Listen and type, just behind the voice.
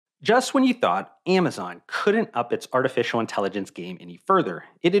Just when you thought Amazon couldn't up its artificial intelligence game any further,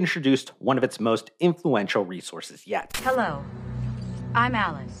 it introduced one of its most influential resources yet. Hello, I'm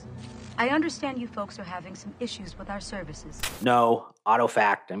Alice. I understand you folks are having some issues with our services. No,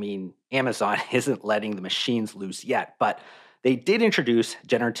 Amazon isn't letting the machines loose yet, but they did introduce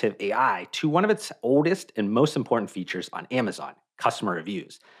generative AI to one of its oldest and most important features on Amazon, customer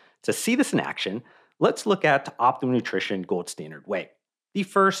reviews. To see this in action, let's look at Optimum Nutrition Gold Standard Whey. The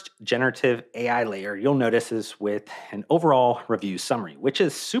first generative AI layer you'll notice is with an overall review summary, which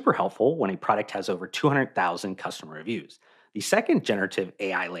is super helpful when a product has over 200,000 customer reviews. The second generative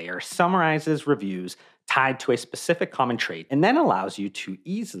AI layer summarizes reviews tied to a specific common trait and then allows you to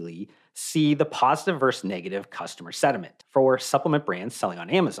easily see the positive versus negative customer sentiment. For supplement brands selling on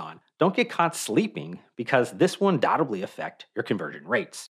Amazon, don't get caught sleeping because this will undoubtedly affect your conversion rates.